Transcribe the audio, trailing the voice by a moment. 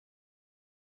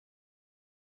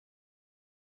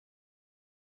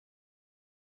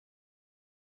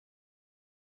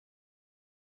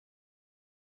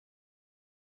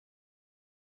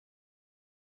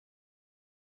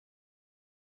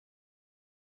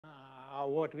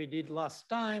what we did last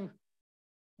time.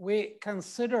 We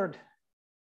considered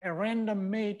a random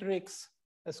matrix,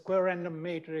 a square random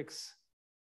matrix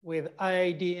with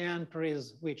ID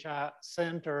entries which are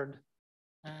centered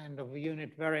and of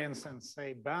unit variance and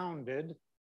say bounded,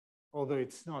 although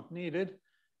it's not needed.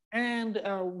 And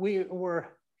we were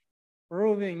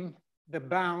proving the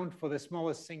bound for the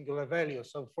smallest singular value.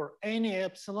 So for any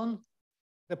epsilon,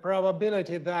 the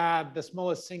probability that the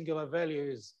smallest singular value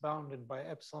is bounded by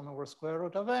epsilon over square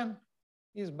root of n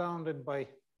is bounded by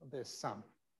this sum.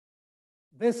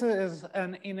 This is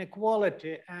an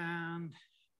inequality, and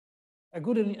a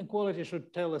good inequality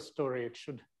should tell a story. It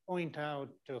should point out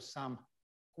to some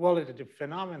qualitative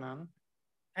phenomenon,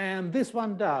 and this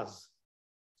one does.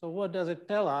 So what does it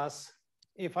tell us?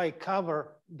 If I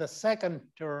cover the second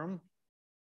term,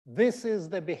 this is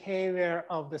the behavior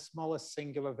of the smallest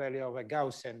singular value of a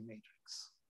Gaussian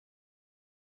matrix.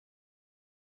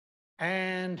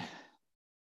 And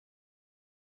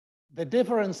the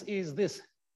difference is this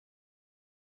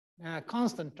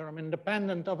constant term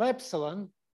independent of epsilon.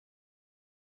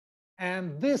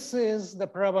 And this is the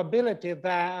probability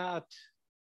that,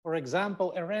 for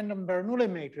example, a random Bernoulli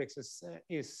matrix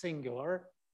is singular.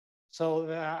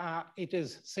 So it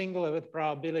is singular with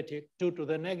probability 2 to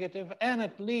the negative n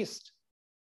at least.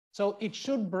 So it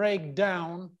should break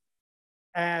down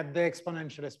at the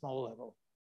exponentially small level.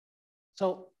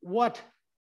 So what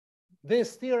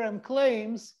this theorem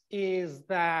claims is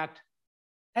that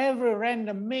every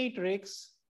random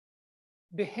matrix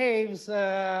behaves,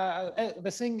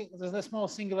 the small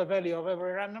singular value of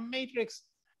every random matrix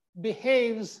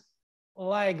behaves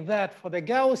like that for the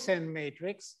Gaussian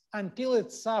matrix until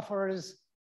it suffers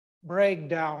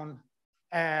breakdown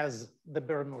as the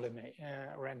Bernoulli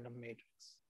random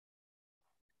matrix.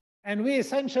 And we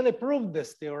essentially proved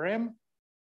this theorem.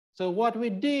 So what we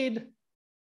did,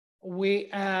 we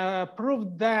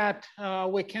proved that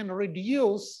we can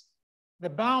reduce the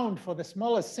bound for the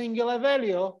smallest singular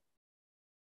value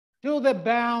to the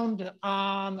bound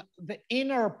on the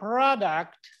inner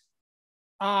product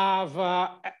of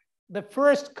the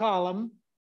first column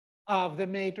of the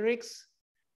matrix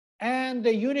and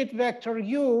the unit vector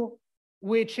u,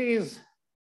 which is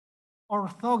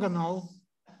orthogonal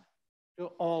to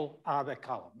all other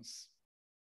columns.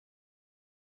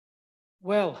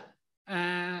 Well,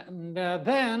 and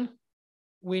then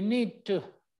we need to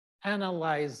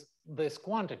analyze this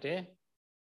quantity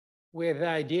with the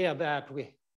idea that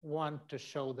we want to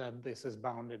show that this is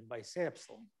bounded by C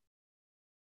epsilon.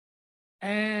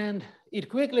 And it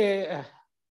quickly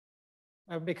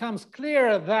becomes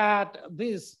clear that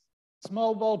this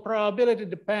small ball probability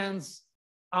depends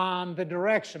on the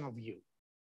direction of u.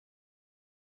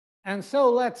 And so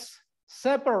let's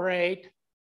separate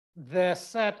the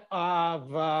set of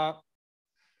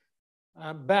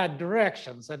bad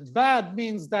directions. And bad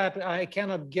means that I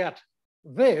cannot get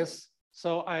this.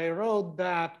 So I wrote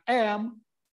that M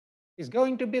is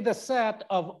going to be the set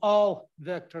of all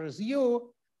vectors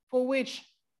u for which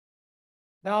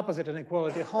the opposite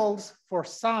inequality holds for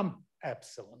some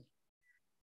epsilon.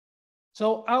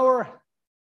 So our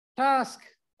task,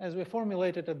 as we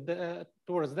formulated at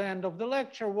towards the end of the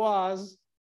lecture, was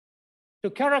to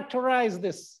characterize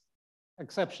this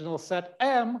exceptional set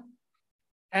M,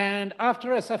 and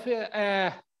after a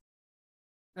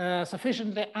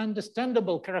sufficiently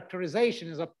understandable characterization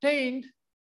is obtained,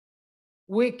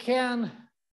 we can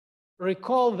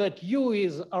recall that U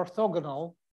is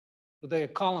orthogonal to the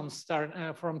columns start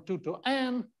from 2 to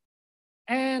n,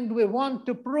 and we want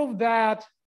to prove that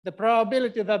the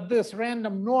probability that this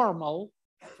random normal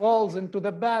falls into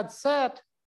the bad set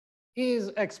is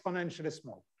exponentially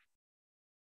small.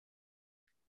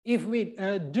 If we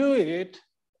do it,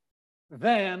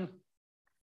 then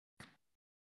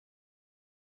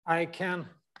I can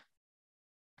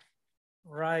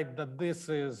write that this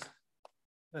is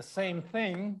the same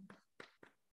thing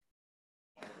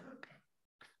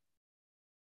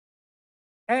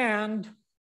and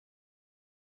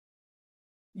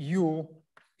U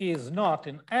is not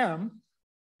in M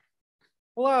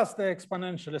plus the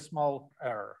exponentially small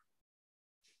error.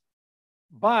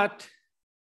 But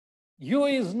U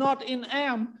is not in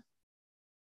M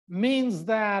means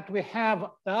that we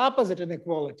have the opposite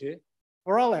inequality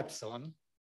for all epsilon.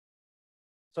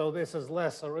 So this is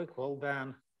less or equal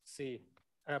than C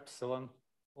epsilon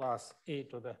plus e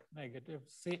to the negative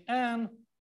Cn.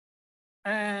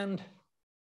 And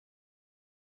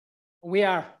we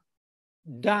are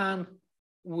done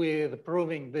with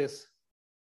proving this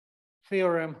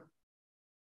theorem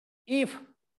if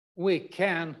we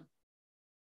can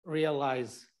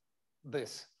realize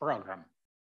this program.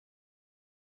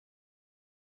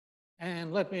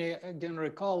 And let me again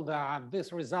recall that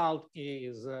this result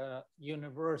is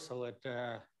universal.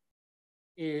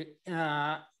 It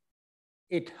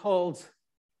holds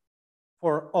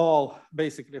for all,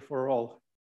 basically for all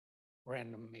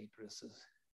random matrices.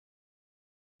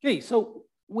 Okay, so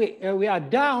we are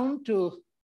down to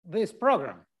this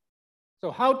program.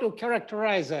 So how to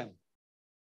characterize them?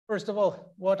 First of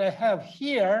all, what I have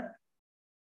here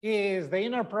is the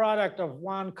inner product of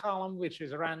one column, which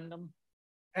is random,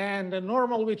 and the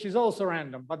normal, which is also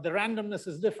random, but the randomness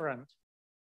is different.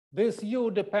 This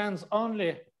U depends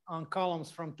only on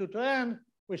columns from 2 to n,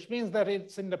 which means that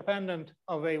it's independent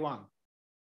of A1.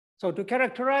 So to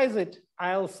characterize it,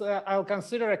 I'll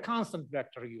consider a constant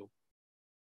vector U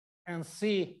and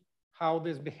see how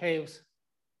this behaves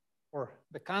for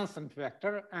the constant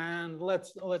vector. And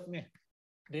let me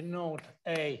denote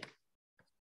A1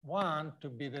 to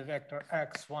be the vector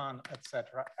x1,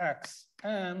 etc.,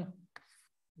 xn.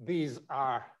 These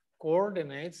are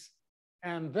coordinates.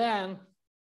 And then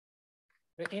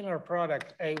the inner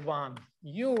product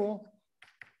A1U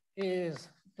is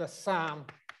the sum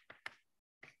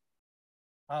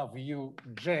of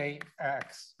Uj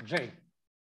xj,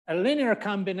 a linear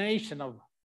combination of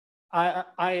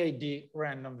IID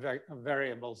random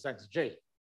variables xj.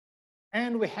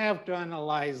 And we have to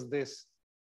analyze this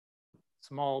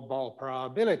small ball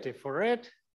probability for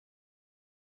it.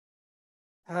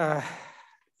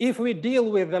 If we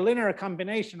deal with the linear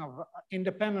combination of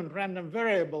independent random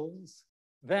variables,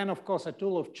 then of course a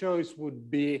tool of choice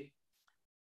would be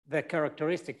the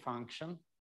characteristic function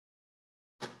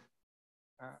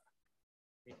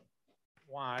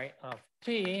y of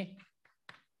t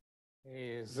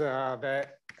is the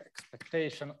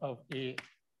expectation of E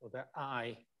to the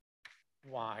I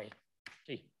y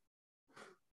t.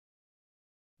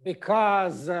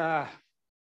 Because the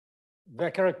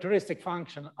characteristic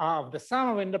function of the sum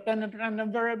of independent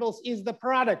random variables is the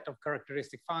product of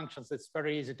characteristic functions. It's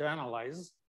very easy to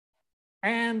analyze.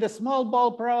 And the small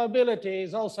ball probability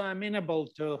is also amenable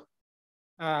to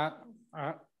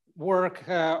work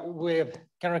with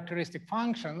characteristic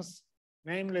functions.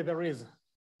 Namely, there is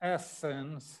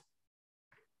Essence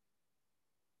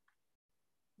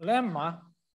lemma,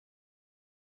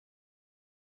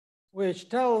 which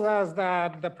tells us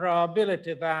that the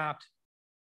probability that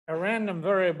a random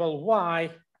variable y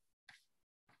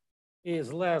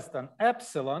is less than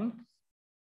epsilon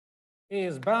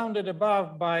is bounded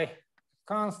above by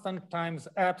constant times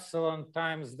epsilon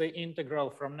times the integral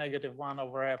from -1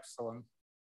 over epsilon,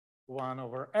 1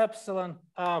 over epsilon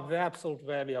of the absolute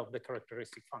value of the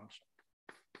characteristic function.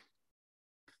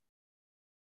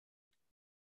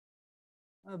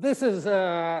 This is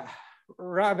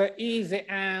rather easy,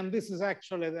 and this is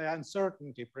actually the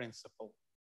uncertainty principle.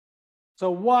 So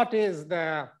what is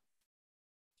the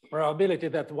probability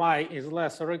that y is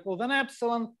less or equal than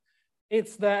epsilon?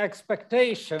 It's the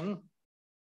expectation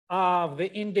of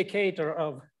the indicator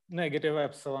of negative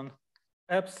epsilon,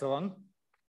 epsilon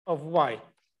of y.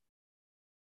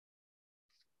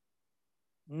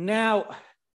 Now,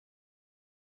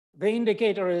 the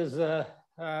indicator is,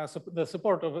 the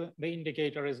support of the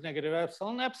indicator is negative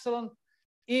epsilon, epsilon.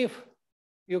 If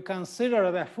you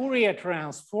consider the Fourier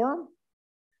transform,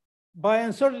 by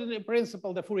uncertainty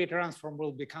principle, the Fourier transform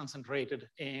will be concentrated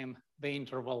in the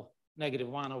interval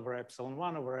 -1 over epsilon,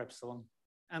 1 over epsilon.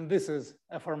 And this is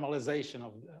a formalization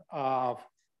of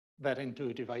that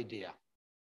intuitive idea.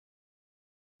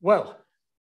 Well,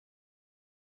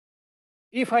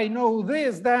 if I know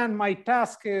this, then my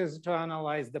task is to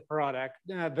analyze the product,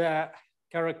 the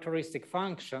characteristic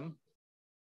function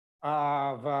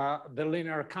of the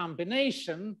linear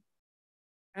combination.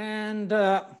 And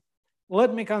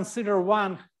let me consider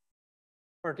one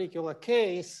particular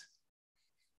case.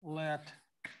 Let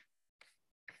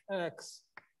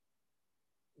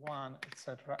x1,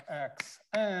 etc.,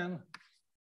 xn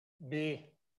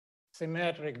be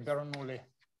symmetric Bernoulli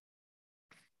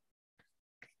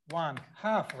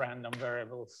 1/2 random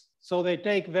variables. So they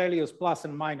take values plus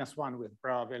and -1 with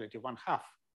probability 1/2.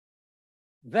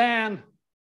 Then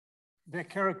the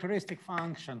characteristic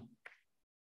function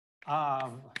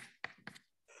of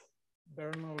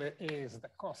Bernoulli is the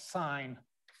cosine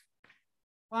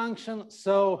function.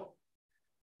 So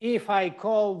if I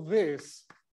call this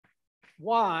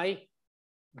y,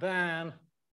 then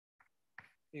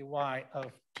the y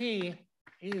of t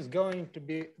is going to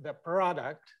be the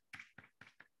product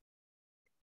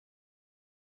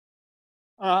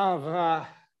of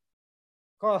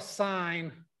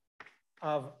cosine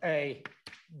of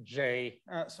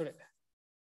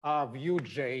of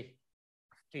uj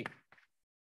t.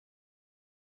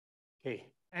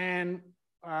 Okay, and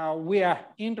we are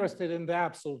interested in the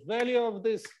absolute value of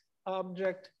this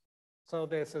object. So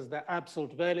this is the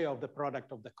absolute value of the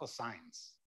product of the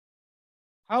cosines.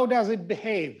 How does it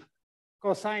behave?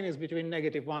 Cosine is between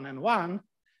 -1 and 1.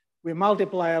 We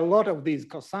multiply a lot of these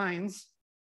cosines,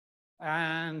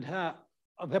 and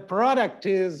the product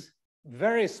is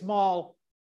very small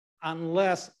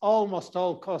unless almost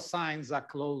all cosines are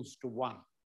close to 1.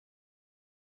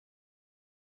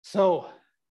 So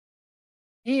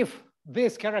if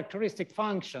this characteristic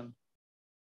function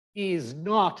is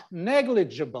not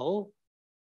negligible,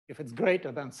 if it's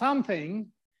greater than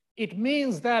something, it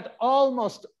means that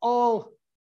almost all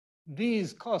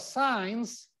these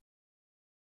cosines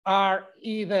are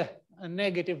either a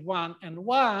 -1 and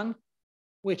 1,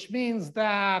 which means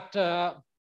that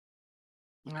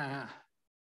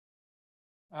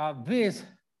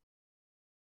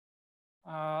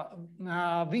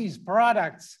these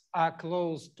products are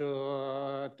close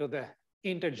to the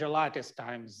integer lattice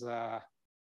times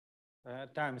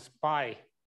pi,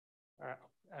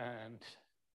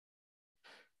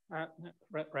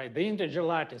 right, the integer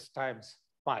lattice times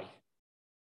pi.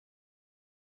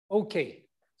 Okay,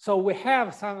 so we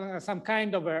have some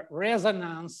kind of a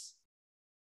resonance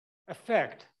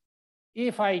effect.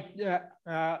 If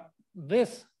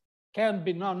this can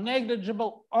be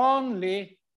non-negligible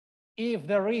only if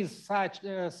there is such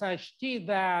t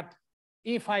that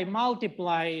if I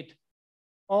multiply it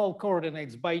all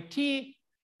coordinates by t,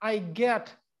 I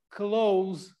get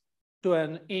close to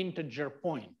an integer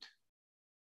point.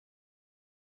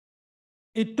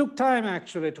 It took time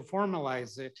actually to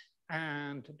formalize it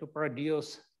and to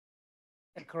produce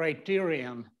a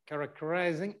criterion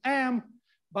characterizing M,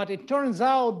 but it turns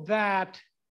out that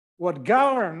what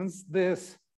governs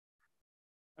this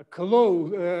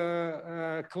closeness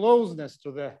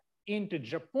to the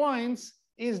integer points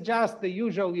is just the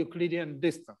usual Euclidean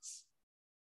distance.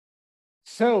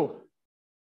 So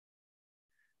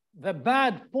the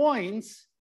bad points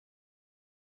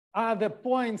are the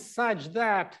points such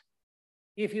that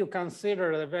if you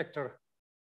consider the vector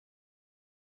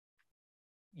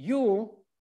u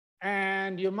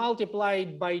and you multiply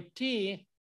it by t,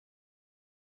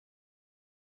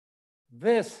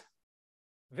 this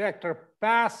vector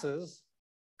passes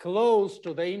close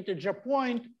to the integer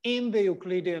point in the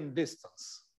Euclidean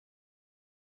distance.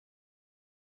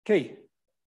 Okay,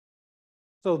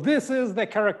 so this is the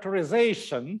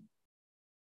characterization,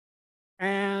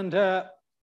 and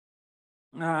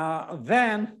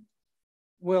then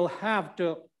we'll have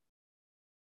to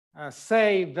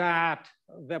say that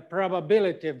the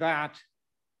probability that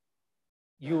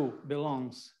U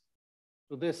belongs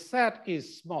to this set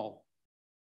is small.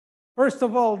 First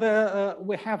of all,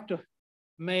 we have to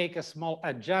make a small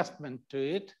adjustment to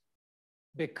it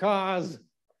because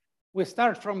we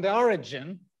start from the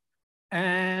origin,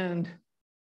 and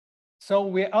so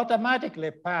we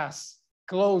automatically pass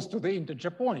close to the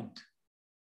integer point.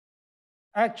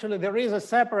 Actually, there is a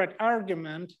separate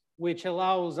argument which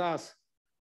allows us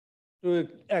to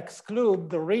exclude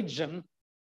the region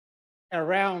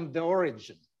around the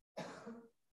origin.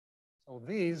 So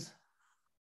these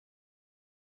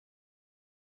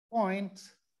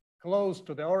points close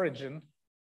to the origin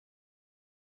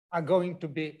are going to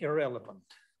be irrelevant.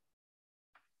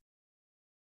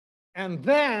 And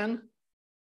then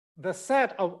the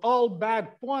set of all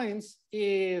bad points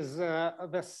is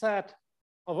the set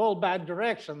of all bad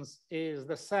directions is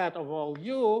the set of all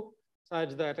u,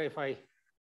 such that if I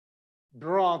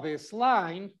draw this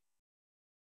line,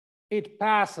 it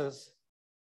passes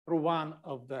through one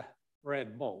of the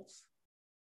red balls.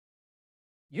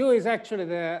 U is actually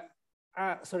the,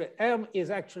 M is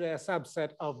actually a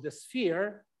subset of the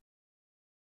sphere.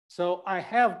 So I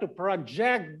have to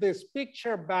project this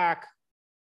picture back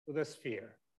to the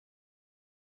sphere.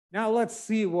 Now let's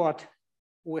see what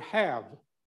we have.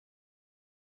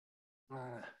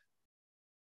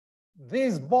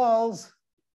 These balls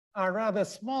are rather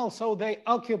small, so they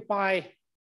occupy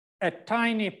a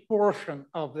tiny portion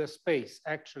of the space,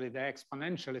 actually the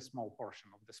exponentially small portion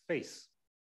of the space.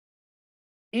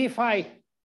 If I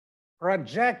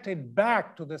project it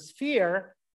back to the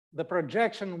sphere, the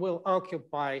projection will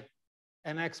occupy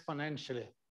an exponentially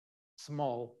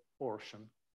small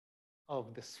portion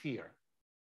of the sphere.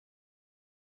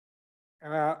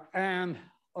 And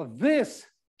this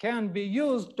can be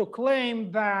used to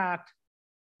claim that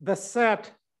the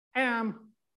set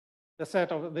M, the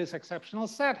set of this exceptional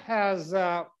set, has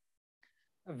a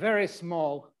very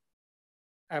small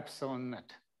epsilon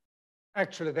net.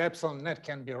 Actually, the epsilon net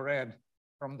can be read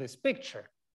from this picture.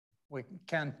 We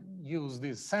can use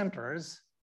these centers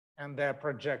and their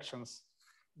projections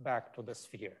back to the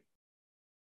sphere.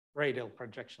 radial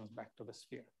projections back to the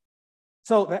sphere.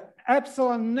 So the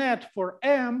epsilon net for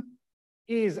M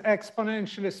is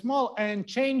exponentially small, and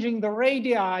changing the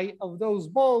radii of those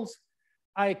balls,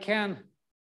 I can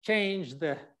change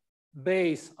the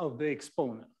base of the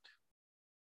exponent.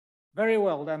 Very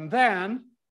well, and then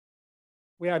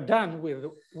we are done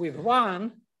with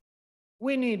one.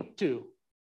 We need two.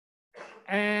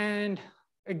 And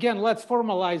again, let's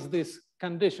formalize this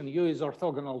condition. U is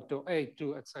orthogonal to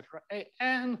A2, etc.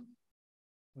 And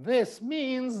this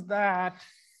means that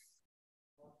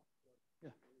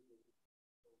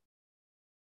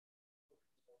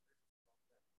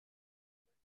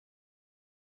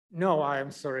no,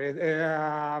 I'm sorry.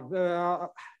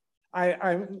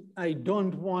 I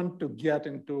don't want to get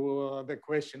into the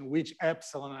question which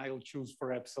epsilon I'll choose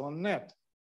for epsilon net.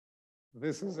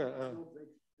 This is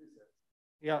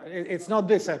yeah, it's not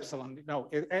this epsilon. No,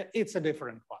 it's a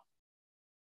different one.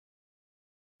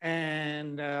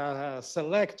 And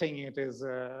selecting it is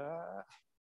a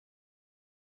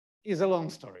long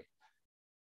story.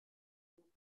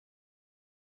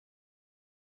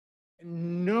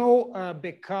 No,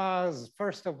 because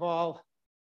first of all,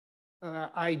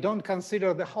 I don't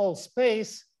consider the whole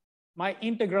space. My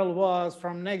integral was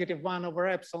from -1 over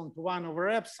epsilon to 1 over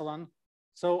epsilon.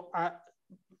 So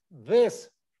this,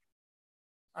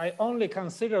 I only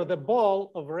consider the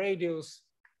ball of radius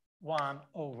 1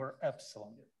 over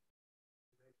epsilon.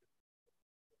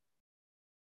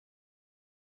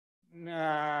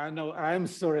 No, I'm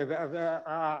sorry.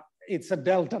 It's a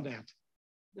delta net.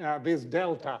 This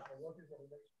delta.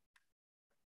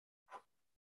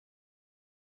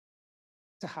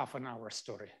 It's a half-an-hour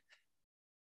story.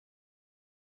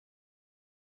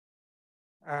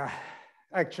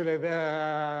 Actually,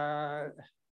 the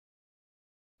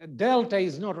delta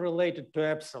is not related to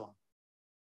epsilon.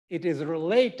 It is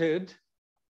related.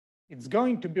 It's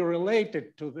going to be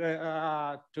related to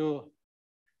the to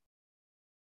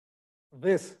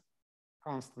this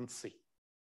constant C.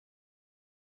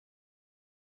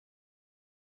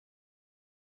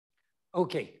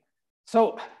 Okay,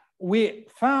 so we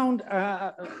found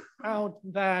out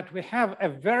that we have a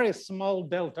very small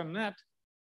delta net,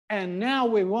 and now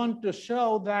we want to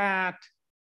show that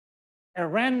a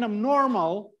random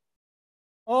normal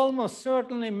almost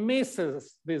certainly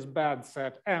misses this bad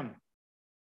set M.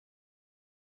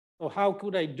 So how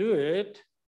could I do it?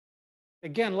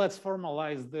 Again, let's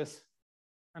formalize this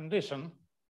condition.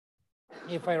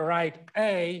 If I write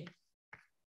A,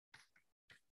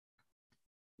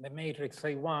 the matrix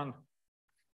A1,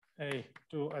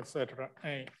 A2, etc.,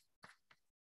 A,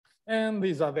 and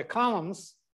these are the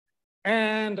columns,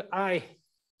 and I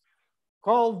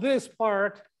call this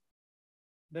part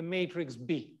the matrix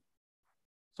B.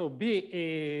 So B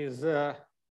is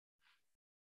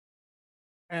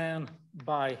n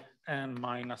by n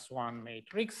minus 1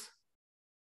 matrix.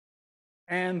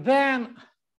 And then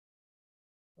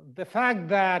the fact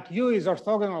that U is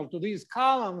orthogonal to these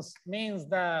columns means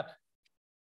that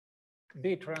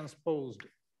B transposed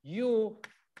U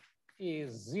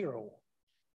is 0.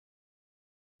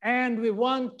 And we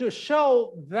want to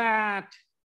show that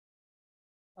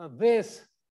this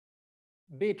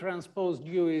B transposed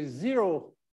U is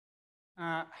 0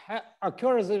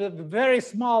 occurs with a very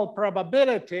small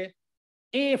probability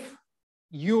if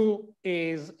U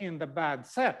is in the bad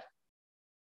set.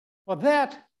 For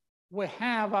that, we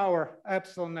have our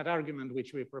epsilon net argument,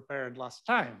 which we prepared last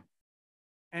time.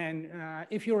 And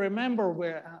if you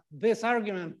remember, this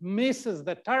argument misses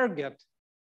the target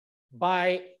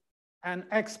by an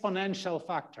exponential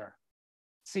factor,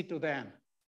 C to the n.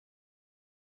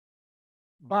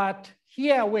 But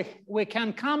here we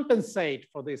can compensate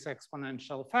for this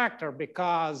exponential factor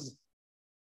because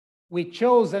we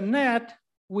chose a net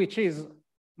which is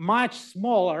much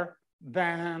smaller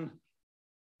than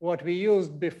what we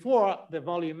used before the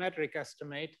volumetric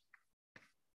estimate.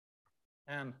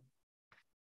 And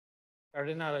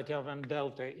cardinality of n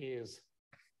delta is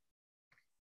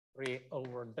 3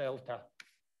 over delta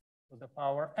to the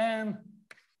power n.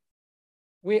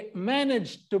 We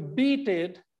managed to beat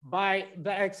it by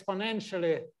the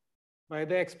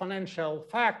exponential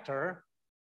factor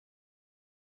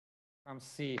from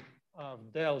C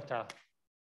of delta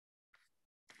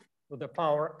to the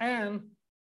power n,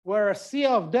 where C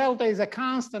of delta is a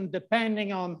constant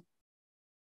depending on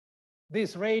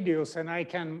this radius, and I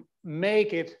can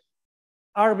make it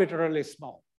arbitrarily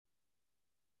small.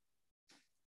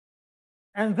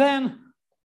 And then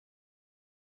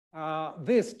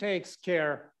this takes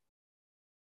care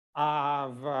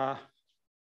of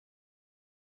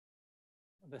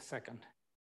the second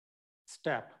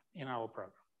step in our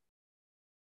program.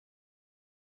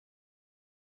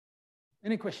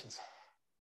 Any questions?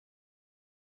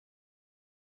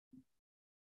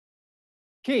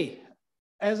 Okay,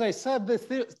 as I said, this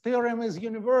theorem is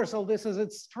universal. This is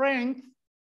its strength.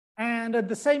 And at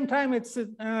the same time,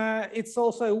 it's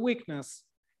also a weakness.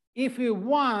 If you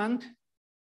want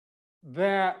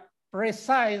the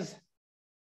precise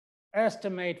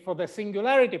estimate for the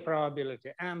singularity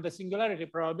probability, and the singularity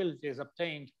probability is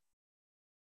obtained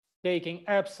taking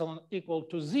epsilon equal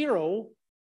to 0,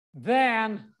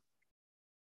 then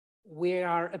we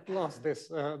are at loss. This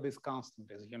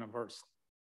constant is universal.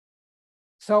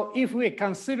 So if we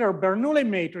consider Bernoulli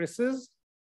matrices,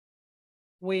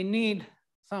 we need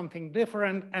something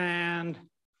different, and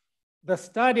the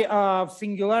study of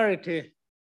singularity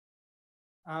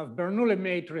of Bernoulli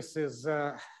matrices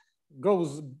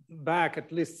goes back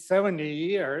at least 70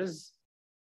 years.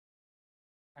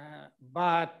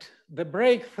 But the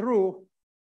breakthrough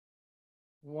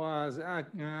was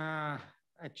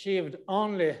achieved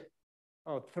only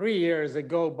 3 years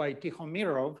ago by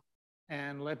Tikhomirov,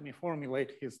 and let me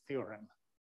formulate his theorem.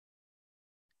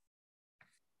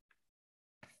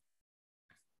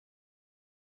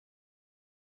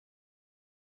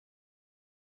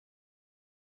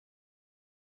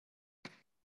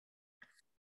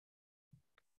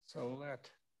 So let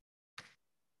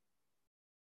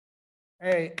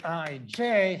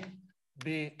Aij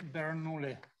be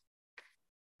Bernoulli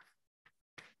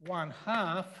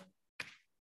 1/2,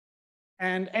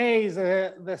 and A is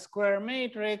the square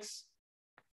matrix,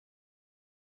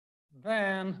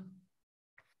 then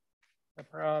the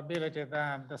probability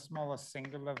that the smallest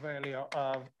singular value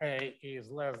of A is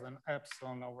less than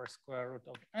epsilon over square root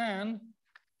of n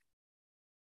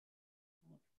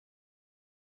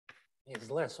is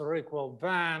less or equal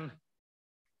than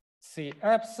C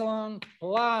epsilon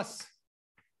plus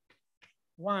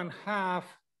 1/2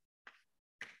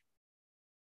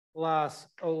 plus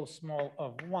O small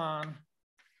of 1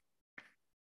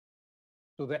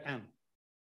 to the n.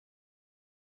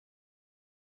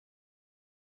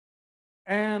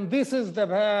 And this is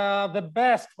the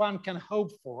best one can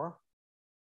hope for,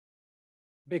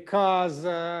 because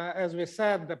as we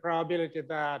said, the probability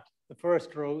that the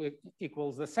first row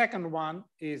equals the second one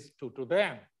is 2 to the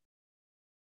n.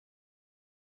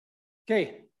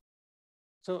 Okay,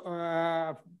 so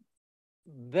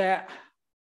the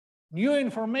new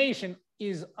information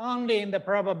is only in the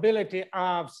probability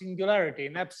of singularity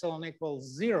in epsilon equals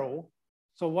 0.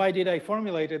 So why did I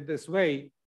formulate it this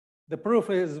way? The proof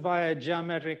is via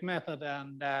geometric method,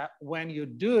 and when you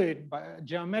do it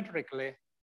geometrically,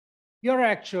 you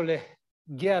actually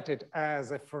get it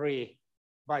as a free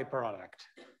byproduct.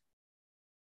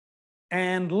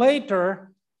 And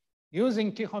later,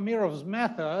 using Tikhomirov's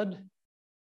method,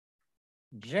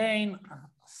 Jane,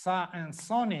 Sa, and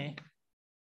Sony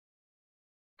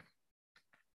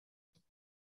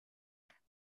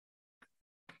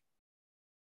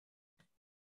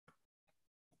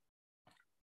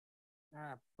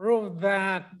proved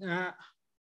that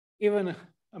even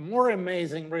a more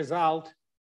amazing result,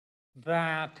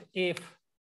 that if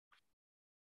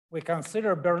we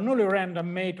consider Bernoulli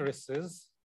random matrices,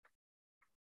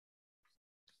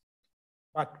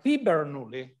 but P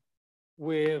Bernoulli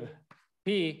with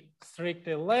P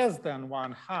strictly less than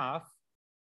 1/2,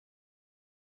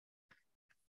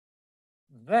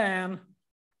 then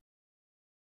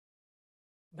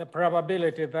the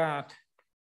probability that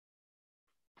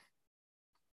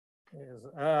is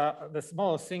the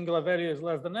smallest singular value is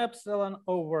less than epsilon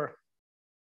over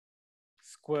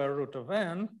square root of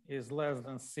n is less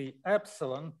than C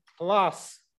epsilon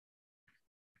plus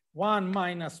 1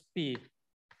 minus P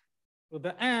to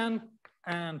the n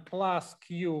and plus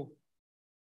Q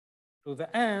to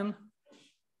the n,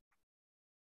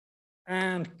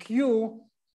 and Q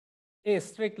is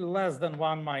strictly less than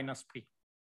 1 minus P.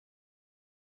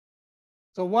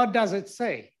 So what does it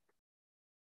say?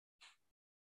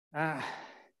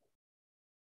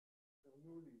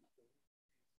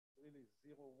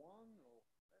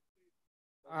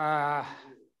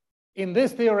 In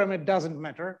this theorem, it doesn't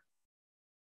matter.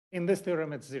 In this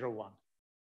theorem, it's 0, 1.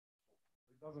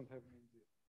 It doesn't have mean 0.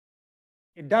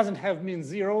 It doesn't have mean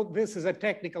 0. This is a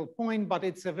technical point, but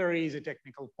it's a very easy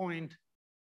technical point.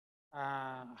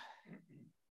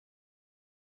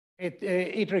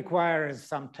 It requires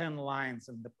some 10 lines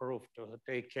in the proof to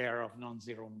take care of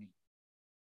non-zero mean.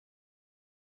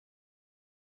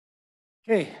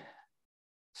 Okay,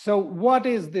 so what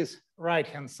is this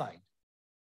right-hand side?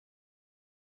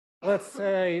 Let's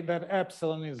say that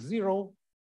epsilon is 0.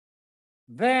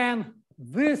 Then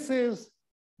this is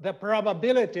the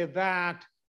probability that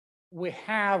we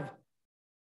have,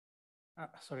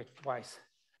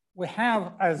 we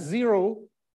have a 0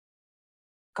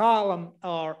 column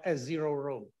or a zero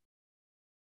row.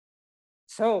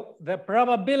 So the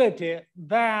probability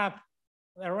that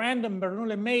a random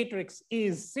Bernoulli matrix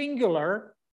is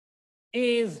singular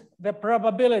is the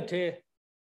probability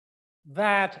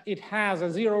that it has a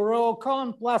zero row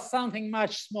column plus something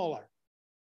much smaller.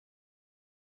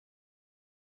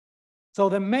 So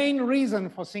the main reason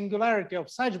for singularity of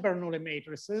such Bernoulli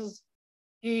matrices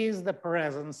is the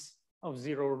presence of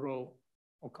zero row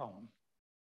or column.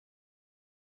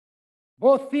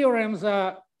 Both theorems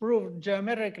are proved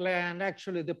geometrically, and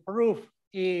actually the proof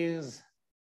is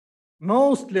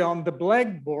mostly on the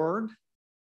blackboard.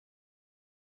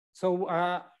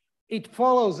 So it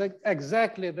follows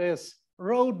exactly this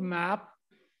roadmap.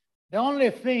 The only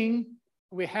thing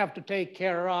we have to take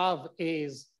care of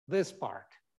is this part,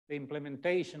 the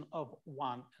implementation of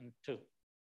 1 and 2.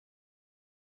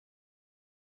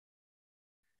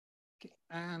 Okay,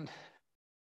 and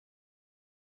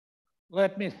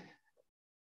let me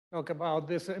talk about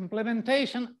this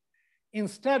implementation.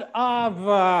 Instead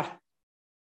of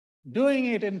doing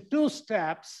it in 2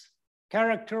 steps,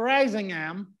 characterizing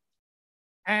M,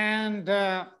 and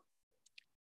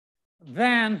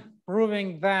then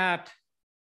proving that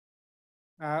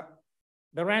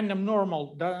the random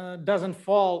normal doesn't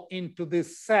fall into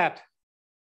this set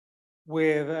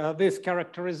with this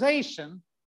characterization,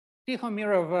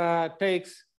 Tikhomirov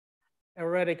takes a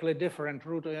radically different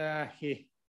route. He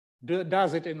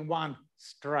does it in 1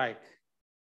 strike.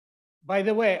 By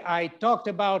the way, I talked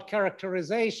about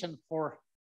characterization for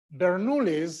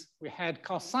Bernoullis. We had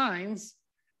cosines,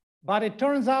 but it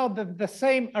turns out that the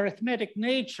same arithmetic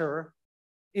nature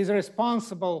is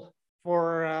responsible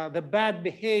for the bad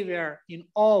behavior in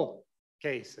all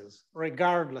cases,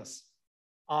 regardless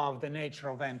of the nature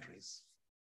of entries.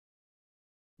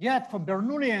 Yet for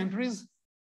Bernoulli entries,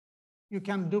 you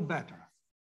can do better.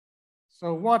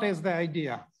 So what is the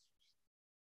idea?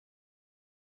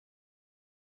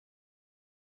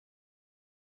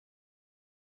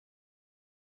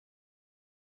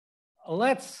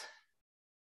 Let's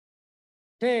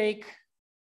take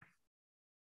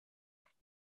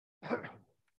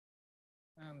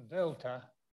and delta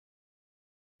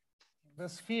the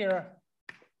sphere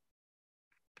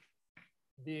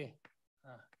be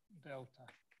delta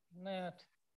net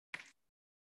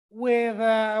with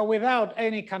without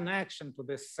any connection to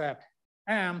this set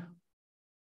M,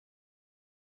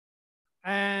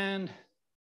 and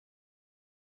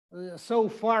so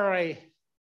far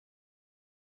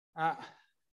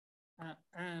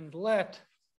and let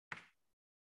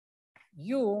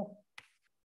U,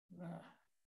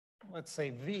 let's say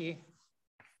V,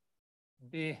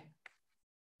 be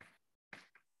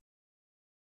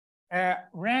a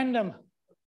random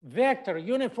vector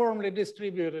uniformly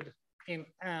distributed in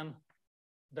N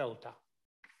delta.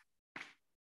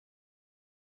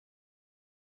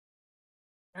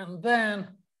 And then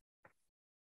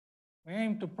we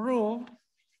aim to prove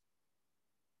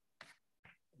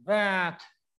that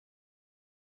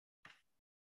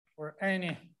for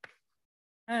any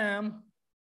M,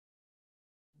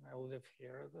 I'll leave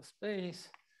here the space,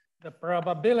 the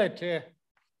probability,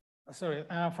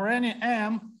 for any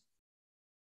M,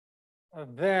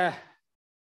 the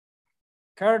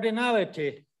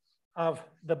cardinality of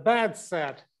the bad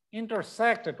set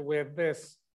intersected with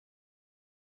this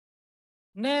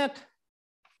net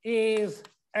is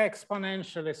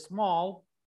exponentially small.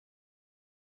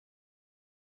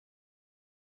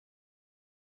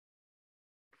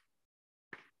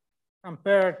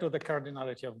 Compared to the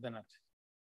cardinality of the net.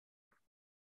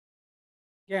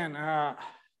 Again,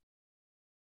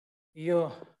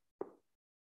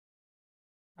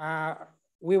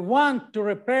 we want to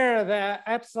repair the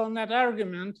epsilon net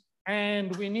argument,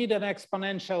 and we need an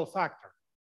exponential factor.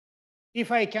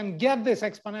 If I can get this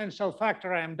exponential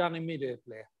factor, I am done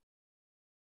immediately.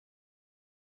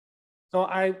 So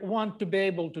I want to be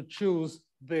able to choose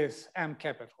this M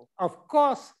capital. Of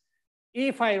course,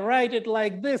 if I write it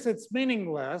like this, it's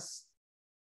meaningless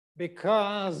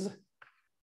because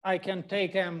I can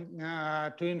take M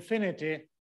to infinity,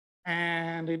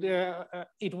 and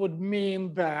it would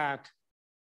mean that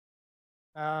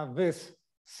this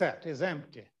set is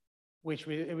empty, which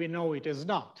we know it is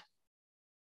not.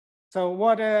 So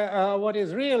what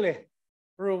is really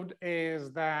proved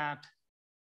is that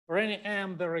for any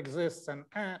M, there exists an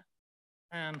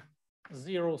N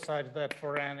zero such that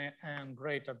for any N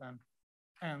greater than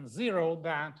N0,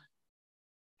 that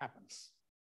happens.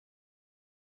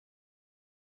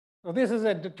 So this is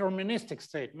a deterministic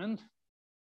statement,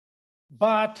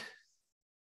 but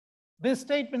this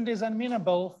statement is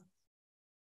amenable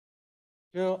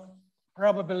to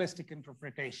probabilistic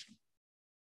interpretation.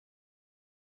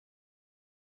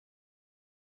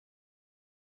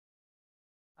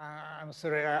 I'm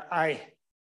sorry, I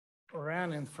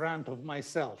ran in front of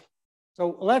myself.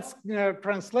 So let's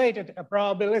translate it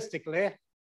probabilistically.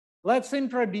 Let's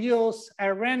introduce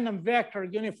a random vector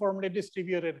uniformly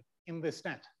distributed in this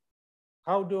net.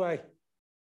 How do I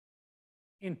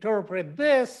interpret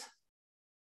this?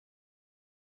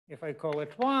 If I call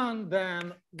it 1,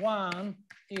 then 1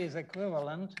 is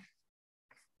equivalent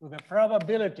to the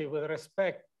probability with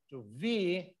respect to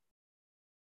V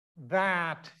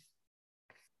that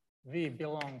V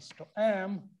belongs to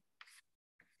M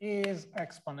is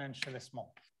exponentially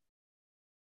small.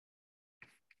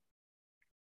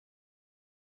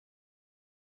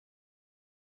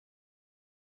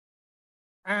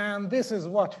 And this is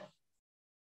what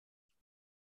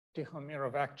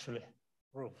Tikhomirov actually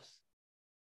proves.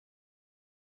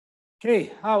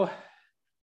 Okay, how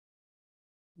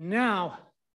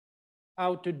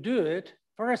to do it?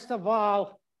 First of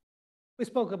all, we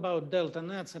spoke about delta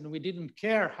nets and we didn't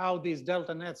care how these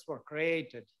delta nets were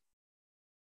created.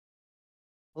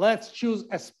 Let's choose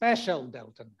a special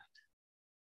delta net.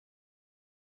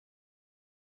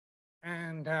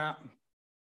 And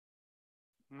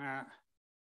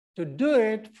to do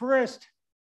it, first,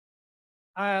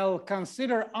 I'll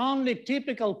consider only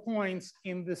typical points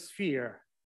in the sphere.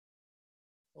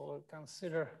 So we'll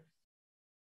consider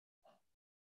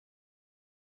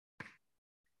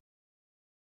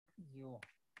U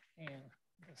in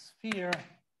the sphere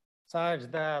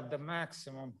such that the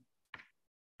maximum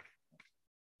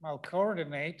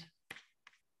coordinate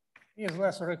is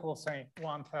less or equal, say,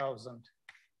 1000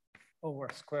 over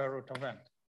square root of n.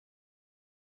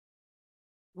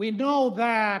 We know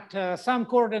that some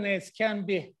coordinates can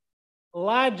be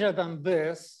larger than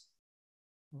this,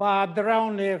 but there are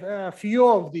only a few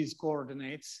of these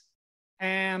coordinates,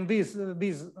 and these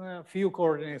few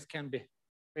coordinates can be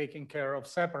taken care of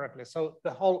separately. So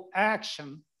the whole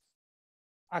action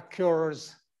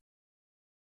occurs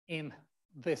in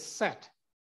this set,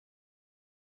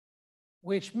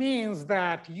 which means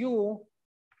that U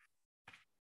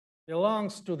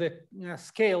belongs to the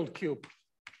scaled cube.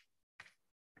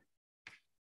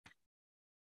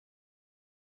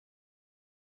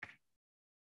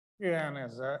 N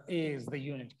is the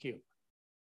unit cube.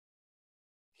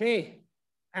 Okay,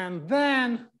 and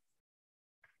then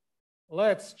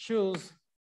let's choose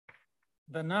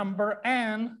the number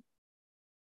n,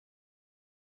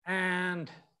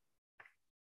 and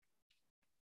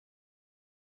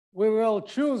we will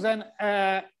choose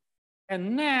a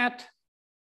net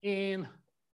in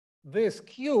this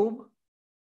cube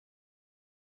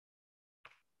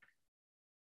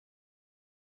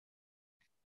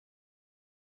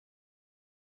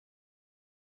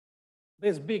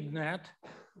this big net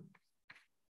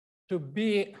to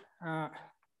be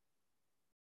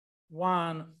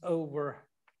 1 over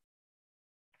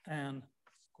n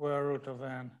square root of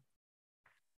n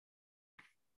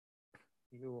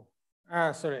u,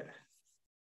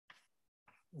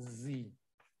 z,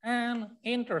 and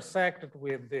intersected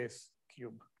with this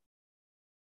cube.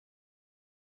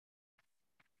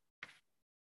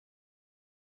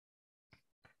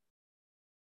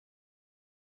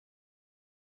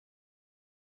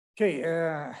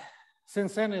 Okay,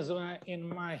 since n is in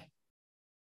my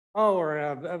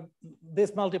power,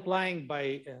 this multiplying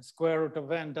by square root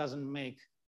of n doesn't make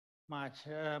much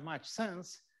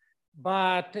sense,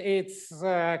 but it's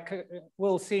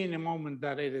we'll see in a moment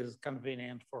that it is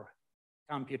convenient for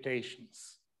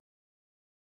computations.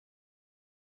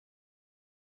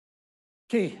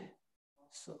 Okay,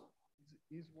 so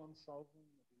is 1000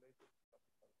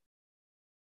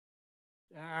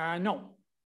 related? No.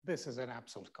 This is an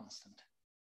absolute constant.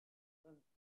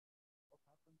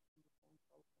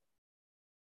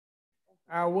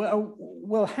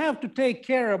 We'll have to take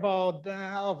care about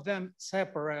of them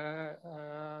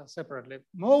separately.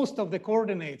 Most of the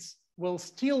coordinates will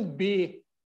still be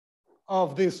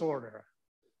of this order.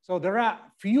 So there are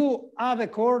few other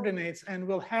coordinates, and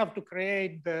we'll have to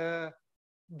create the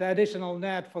additional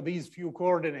net for these few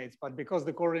coordinates. But because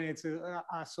the coordinates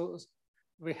are so,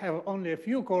 we have only a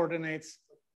few coordinates.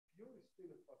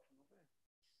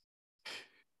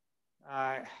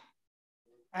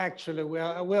 Actually,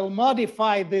 we'll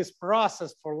modify this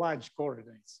process for large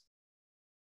coordinates.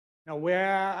 Now,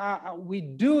 we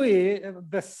do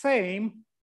it the same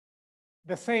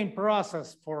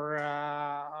process for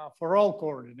all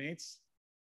coordinates.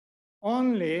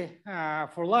 Only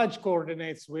for large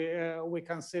coordinates, we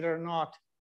consider not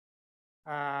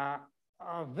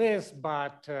this,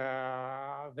 but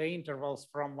the intervals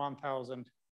from 1000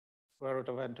 square root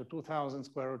of n to 2000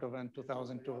 square root of n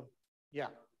 2002. Yeah.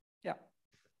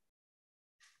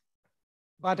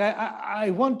 But I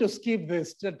want to skip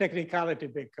this technicality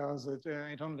because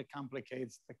it only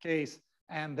complicates the case,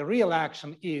 and the real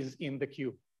action is in the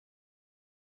cube.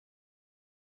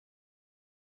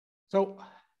 So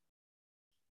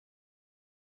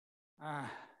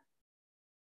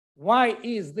why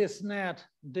is this net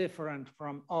different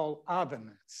from all other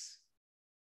nets?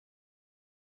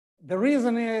 The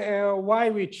reason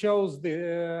why we chose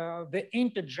the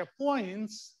integer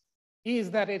points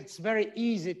is that it's very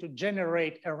easy to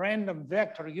generate a random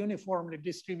vector uniformly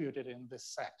distributed in this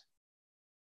set.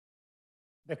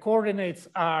 The coordinates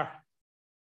are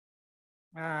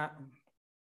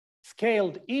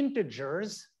scaled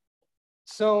integers.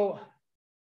 So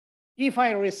if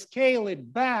I rescale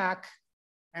it back,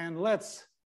 and let's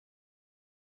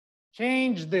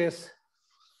change this,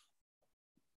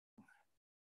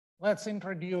 let's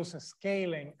introduce a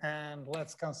scaling, and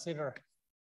let's consider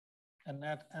a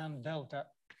net n delta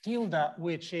tilde,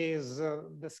 which is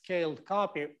the scaled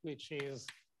copy, which is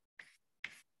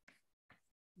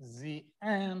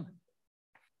Zn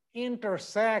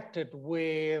intersected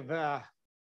with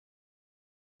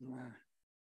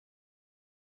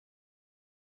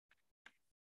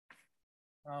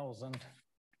 1000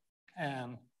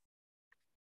 n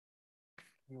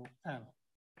un.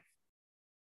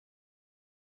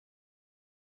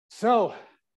 So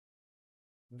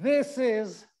this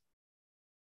is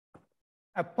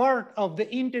a part of the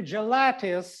integer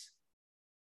lattice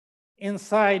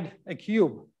inside a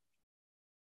cube.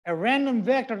 A random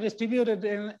vector distributed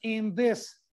in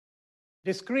this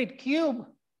discrete cube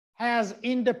has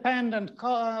independent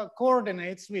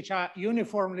coordinates which are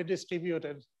uniformly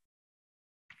distributed.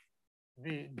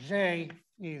 Vj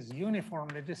is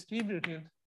uniformly distributed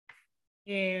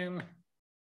in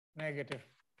negative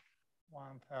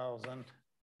 1000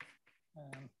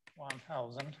 and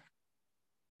 1000.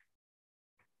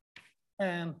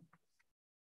 And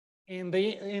in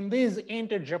these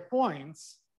integer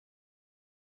points,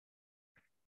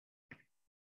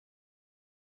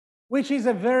 which is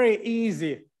a very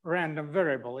easy random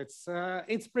variable,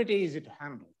 it's pretty easy to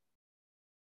handle.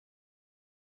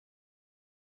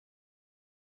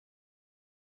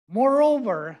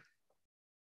 Moreover,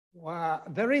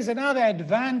 there is another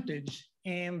advantage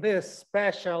in this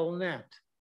special net.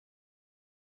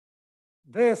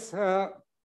 This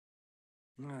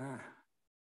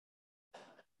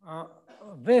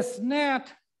this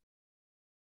net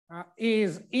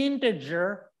is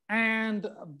integer, and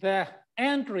the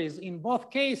entries in both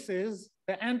cases,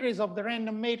 the entries of the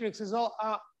random matrices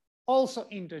are also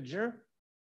integer.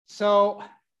 So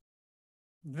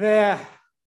the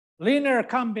linear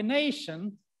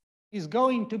combination is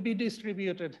going to be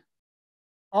distributed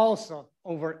also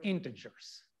over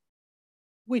integers,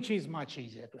 which is much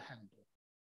easier to handle.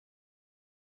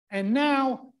 And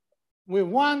now we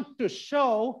want to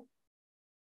show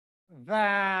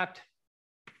that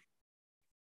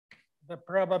the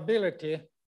probability,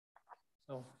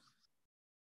 so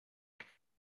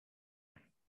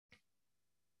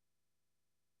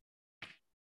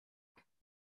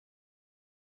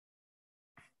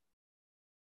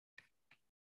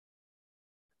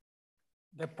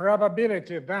the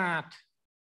probability that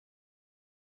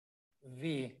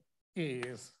V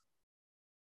is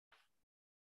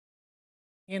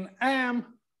in M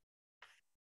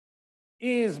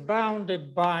is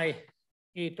bounded by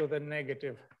e to the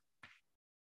negative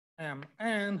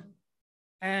mn,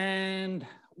 and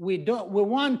we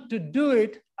want to do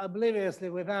it obliviously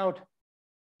without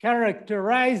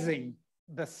characterizing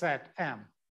the set M.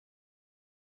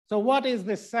 So what is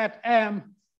the set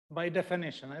M by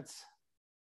definition? It's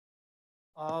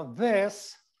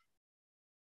this.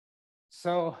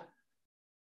 So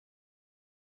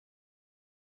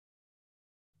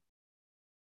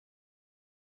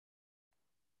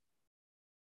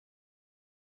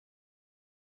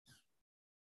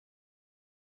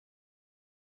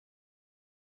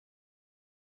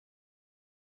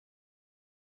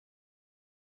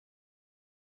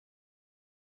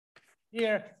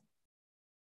here,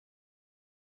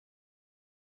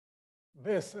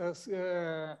 this is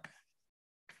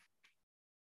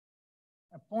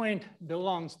a point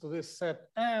belongs to this set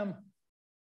M,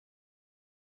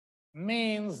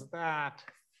 means that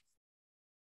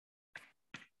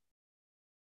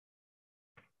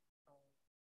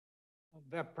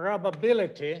the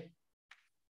probability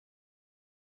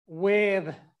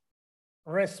with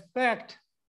respect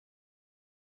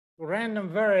to random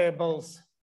variables,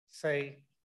 say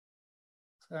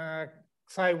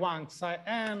psi1, psi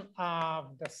n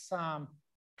of the sum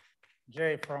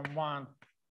j from 1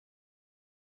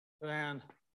 to n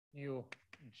u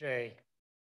j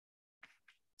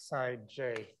psi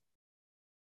j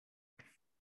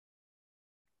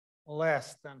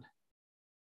less than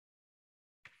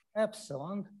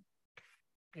epsilon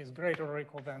is greater or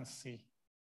equal than C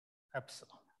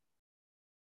epsilon.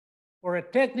 For a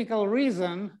technical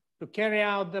reason, to carry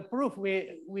out the proof,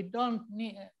 we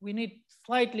need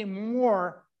slightly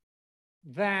more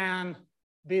than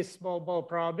this small ball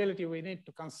probability. We need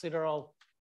to consider all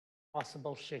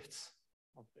possible shifts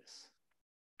of this.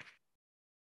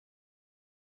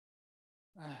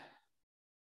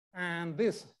 And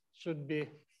this should be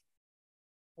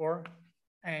for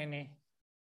any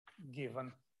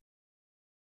given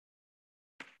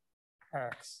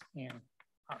x in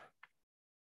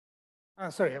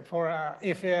R. Sorry, for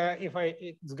if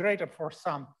it's greater for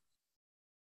some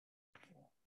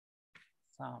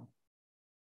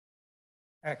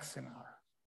x in R.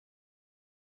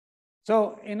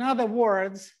 So in other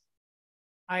words,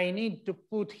 I need to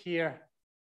put here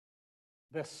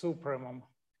the supremum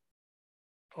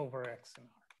over x in R.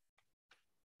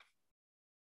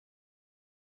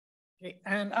 Okay,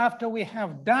 and after we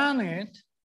have done it,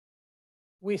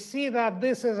 we see that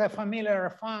this is a familiar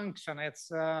function.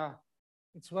 It's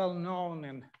well known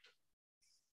in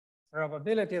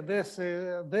probability.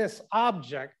 This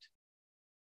object,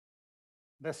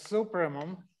 the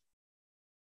supremum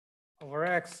over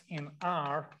x in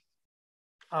R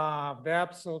of the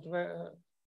absolute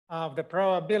of the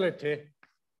probability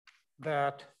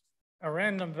that a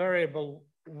random variable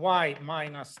y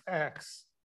minus x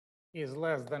is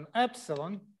less than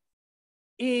epsilon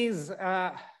is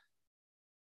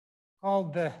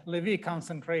called the Levy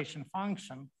concentration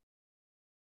function.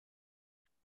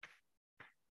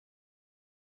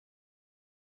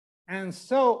 And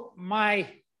so my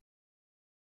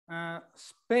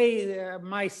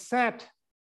my set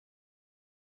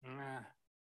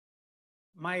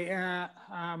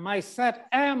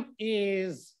M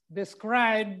is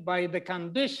described by the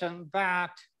condition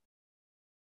that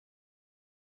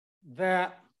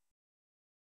the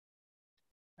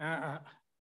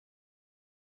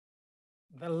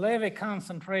Levy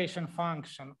concentration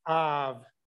function of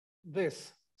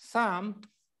this sum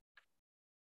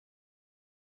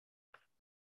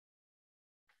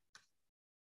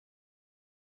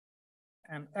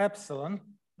and epsilon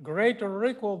greater or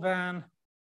equal than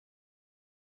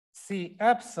C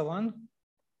epsilon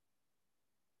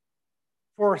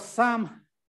for some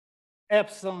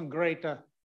epsilon greater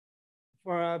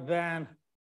than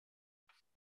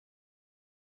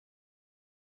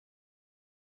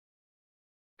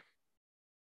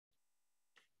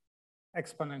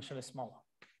exponentially smaller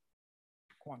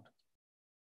quantity.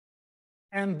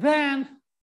 And then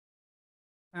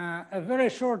a very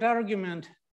short argument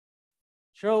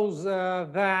shows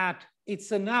that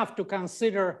it's enough to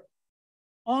consider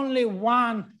only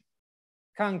one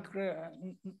concrete,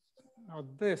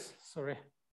 not this, sorry,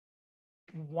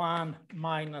 1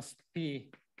 minus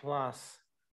p plus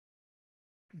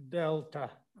delta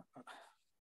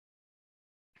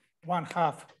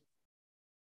 1/2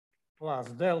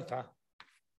 plus delta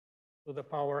to the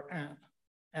power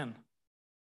n,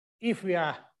 if we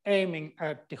are aiming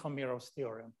at Tikhomirov's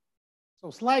theorem.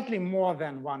 So slightly more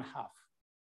than 1/2.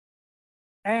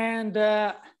 And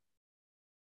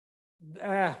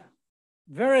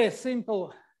very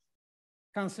simple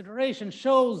consideration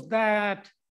shows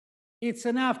that it's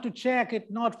enough to check it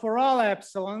not for all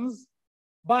epsilons,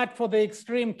 but for the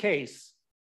extreme case.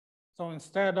 So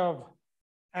instead of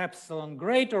epsilon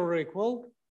greater or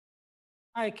equal,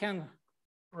 I can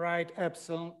write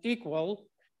epsilon equal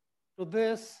to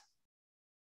this.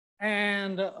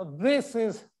 And this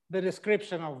is the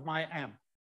description of my M.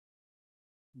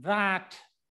 That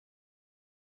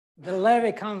the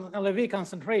Levy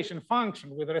concentration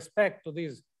function with respect to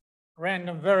these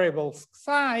random variables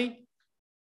psi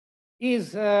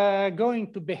is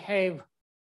going to behave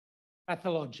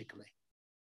pathologically.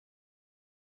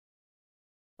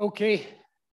 Okay.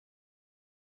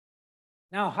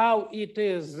 Now, how it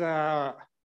is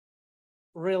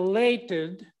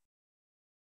related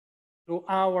to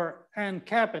our n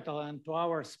capital and to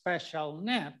our special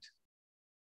net,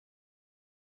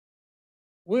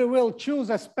 we will choose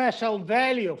a special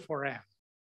value for m.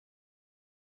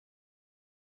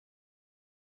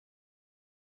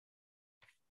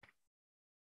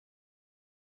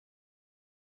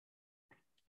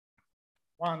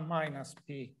 One minus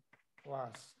p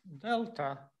plus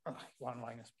delta, 1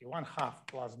 minus p, 1/2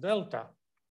 plus delta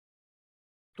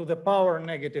to the power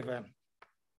negative n.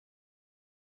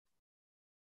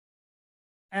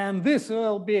 And this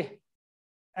will be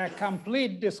a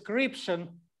complete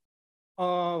description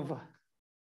of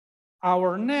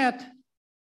our net,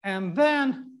 and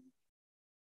then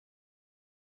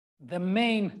the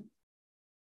main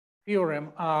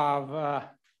theorem of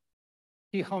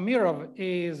Tikhomirov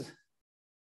is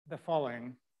the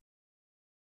following.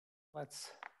 Let's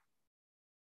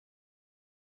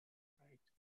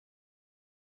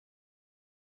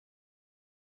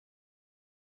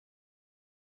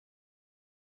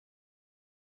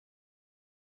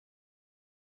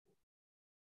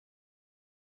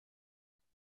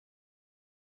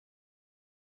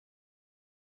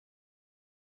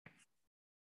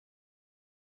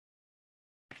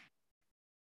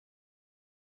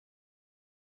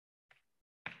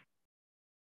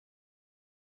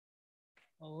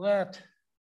let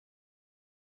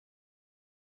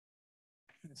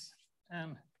this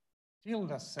n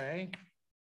tilde say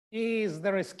is the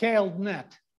rescaled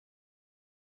net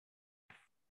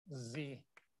Z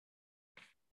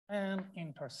and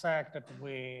intersected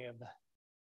with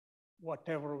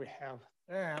whatever we have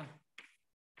there.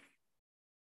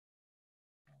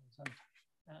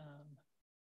 And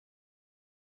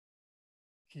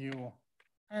Q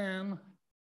n,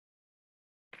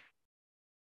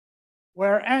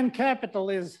 where n capital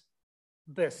is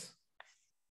this.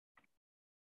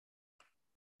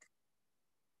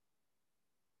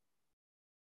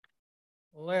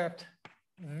 Let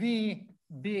V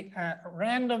be a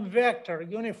random vector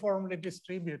uniformly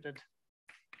distributed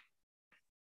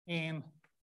in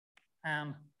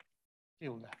n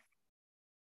tilde.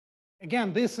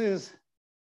 Again, this is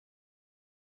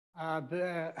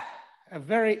a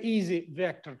very easy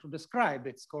vector to describe.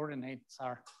 Its coordinates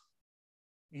are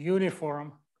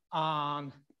uniform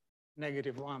on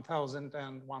 -1000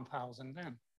 and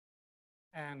 1000n,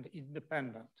 and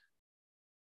independent.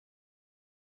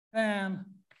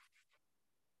 Then,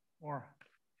 for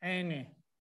any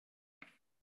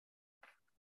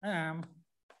m,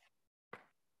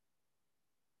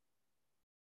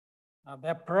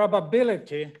 the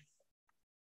probability,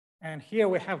 and here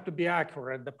we have to be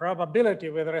accurate, the probability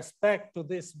with respect to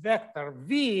this vector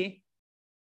V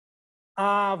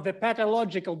of the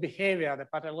pathological behavior. The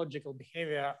pathological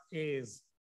behavior is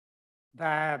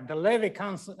that the Levy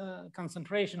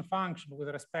concentration function with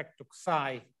respect to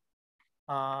psi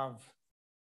of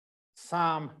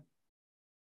some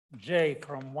j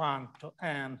from 1 to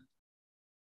n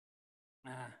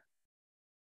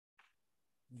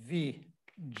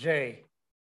Vj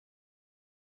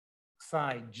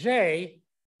psi j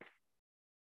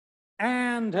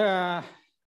and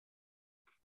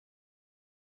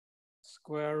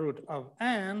square root of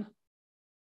n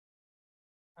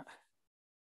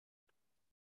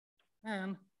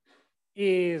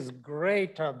is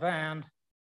greater than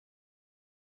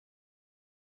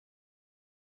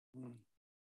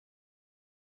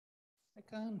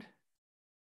second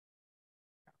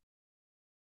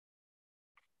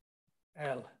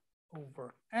L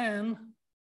over n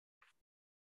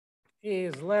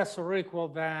is less or equal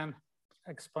than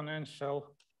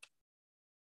exponential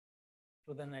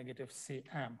to the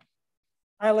 -Cm.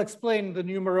 I'll explain the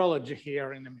numerology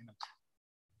here in a minute.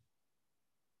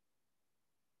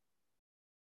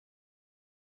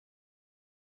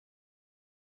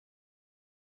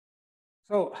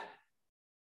 So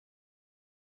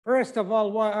first of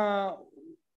all,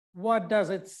 what does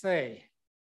it say?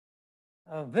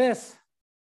 This,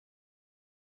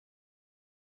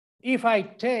 if I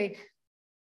take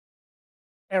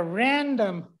a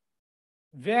random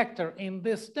vector in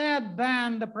this state,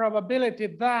 then the probability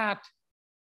that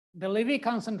the Levy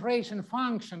concentration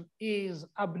function is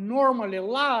abnormally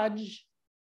large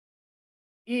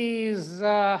is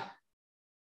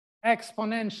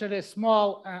exponentially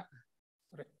small,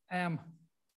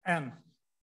 mn.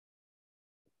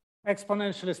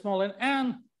 Exponentially small in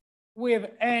n with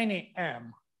any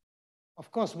m.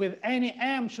 Of course, with any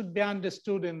m should be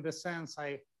understood in the sense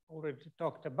I already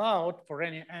talked about. For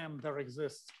any m, there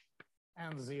exists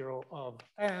n0 of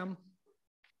m,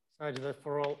 such that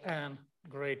for all n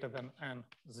greater than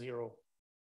n0,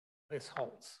 this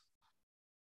holds.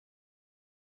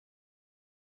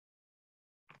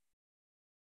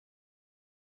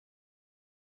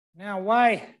 Now,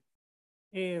 why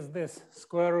is this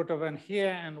square root of n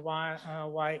here, and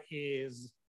why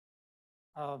is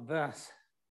this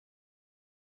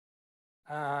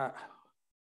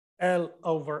L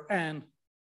over n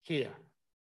here?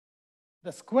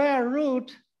 The square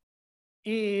root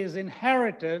is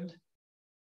inherited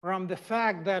from the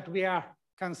fact that we are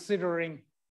considering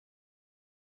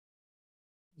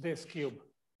this cube,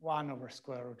 1 over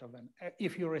square root of n.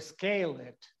 If you rescale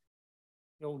it,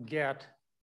 you'll get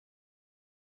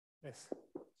this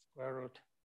square root.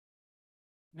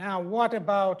 Now, what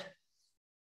about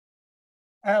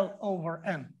L over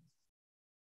n?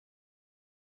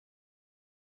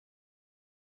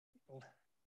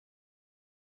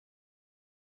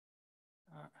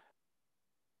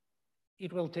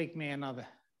 it will take me another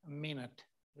minute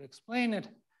to explain it.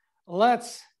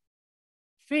 Let's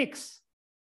fix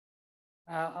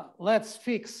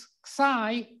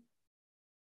psi.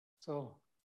 So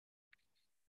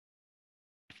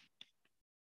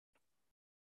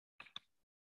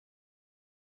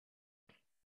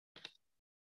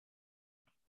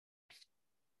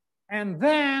and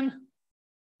then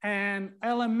an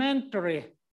elementary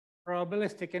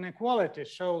probabilistic inequality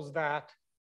shows that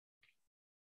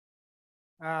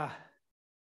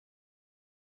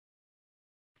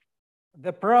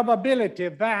the probability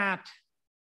that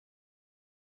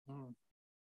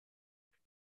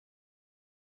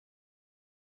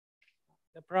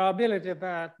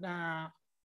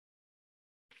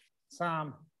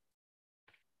some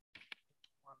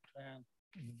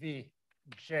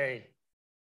Vj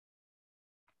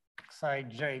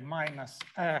xij minus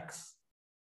x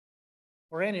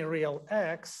for any real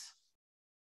x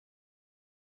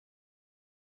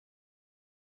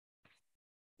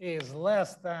is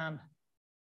less than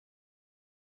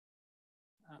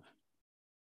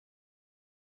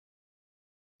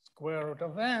square root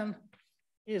of n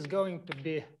is going to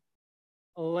be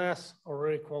less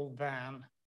or equal than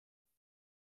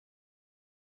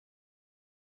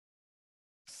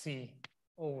C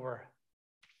over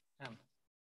M.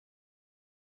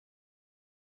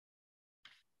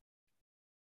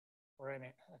 For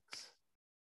any x.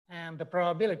 And the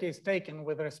probability is taken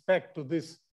with respect to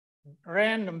this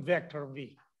random vector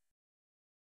V.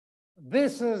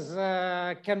 This is,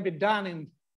 can be done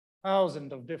in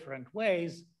thousands of different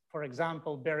ways. For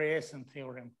example, Berieson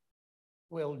theorem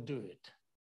will do it.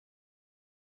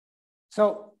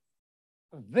 So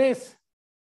this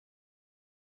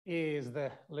is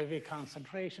the Levy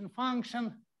concentration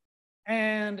function,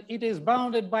 and it is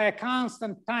bounded by a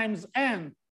constant times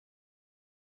n.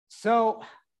 So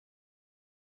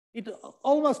it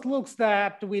almost looks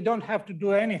that we don't have to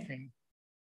do anything.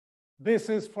 This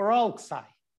is for all psi.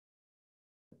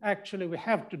 Actually, we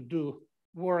have to do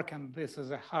work, and this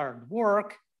is a hard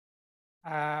work,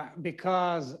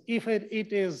 because if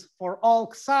it is for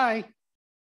all psi,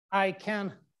 I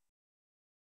can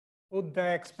put the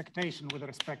expectation with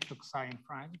respect to psi in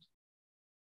front.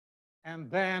 And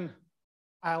then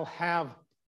I'll have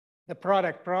the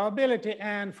product probability.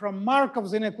 And from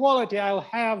Markov's inequality, I'll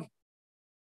have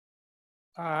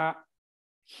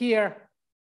here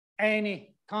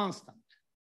any constant.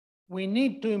 We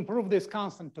need to improve this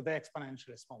constant to the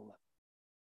exponentially small level.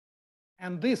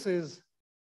 And this is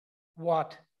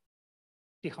what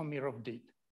Tikhomirov did.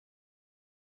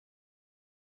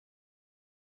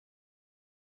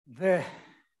 The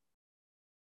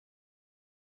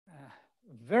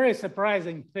very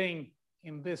surprising thing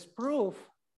in this proof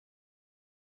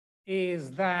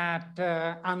is that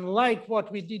unlike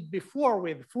what we did before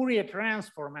with Fourier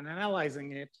transform and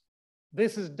analyzing it,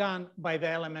 this is done by the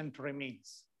elementary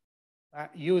means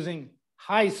using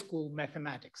high school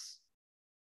mathematics.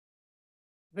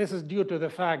 This is due to the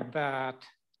fact that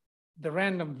the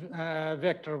random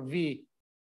vector V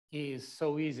is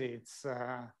so easy.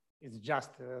 It's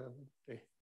just the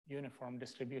uniform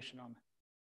distribution on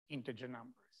integer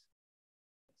numbers.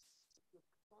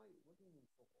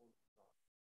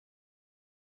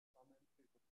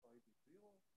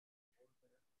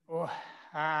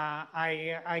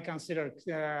 I consider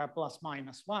plus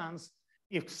minus ones.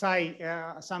 If psi,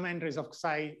 some entries of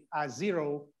psi are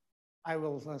 0, I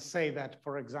will say that,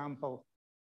 for example,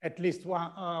 at least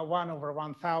 1 over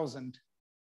 1,000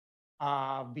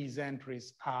 of these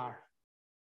entries are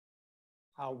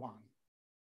 1.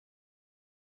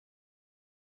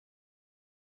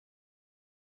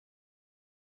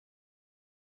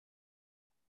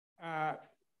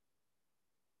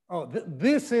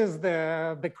 This is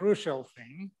the crucial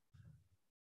thing.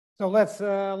 So let's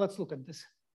look at this.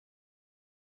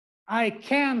 I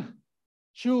can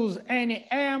choose any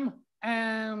M,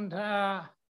 and the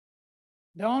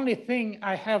only thing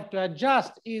I have to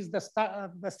adjust is the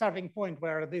starting point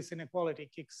where this inequality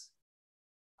kicks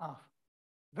off.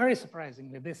 Very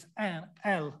surprisingly, this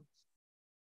L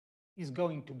is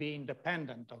going to be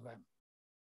independent of M.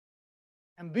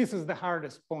 And this is the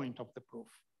hardest point of the proof.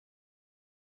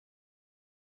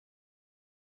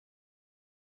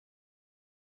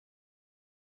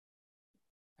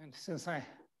 And since I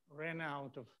ran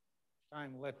out of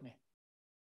time, let me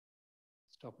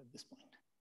stop at this point.